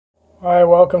Hi,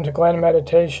 welcome to Glen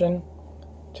Meditation.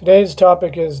 Today's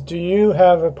topic is, do you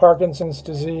have a Parkinson's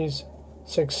disease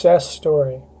success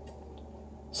story?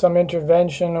 Some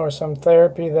intervention or some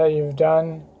therapy that you've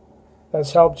done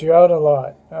that's helped you out a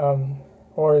lot.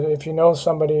 Or if you know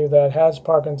somebody that has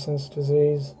Parkinson's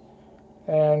disease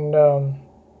and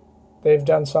they've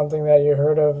done something that you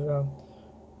heard of,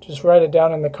 just write it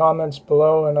down in the comments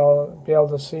below and I'll be able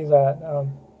to see that.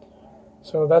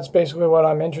 So that's basically what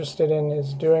I'm interested in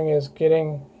is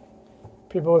getting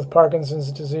people with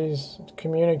Parkinson's disease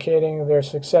communicating their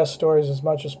success stories as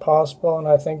much as possible. And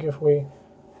I think if we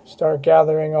start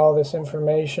gathering all this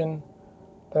information,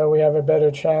 that we have a better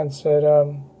chance at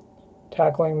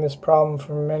tackling this problem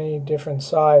from many different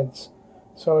sides.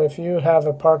 So if you have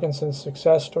a Parkinson's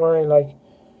success story, like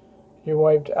you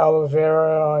wiped aloe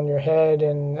vera on your head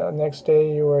and the next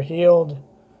day you were healed,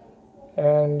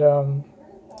 and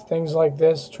things like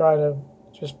this, try to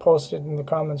just post it in the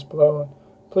comments below.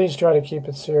 Please try to keep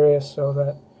it serious so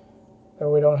that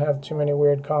we don't have too many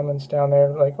weird comments down there.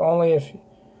 Like, only if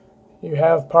you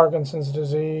have Parkinson's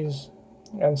disease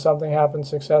and something happened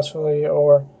successfully,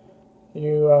 or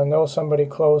you know somebody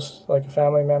close, like a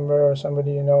family member or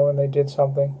somebody you know, and they did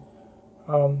something.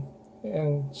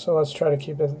 And so let's try to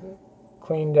keep it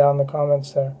clean down the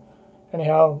comments there.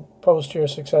 Anyhow, post your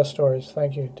success stories.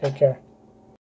 Thank you. Take care.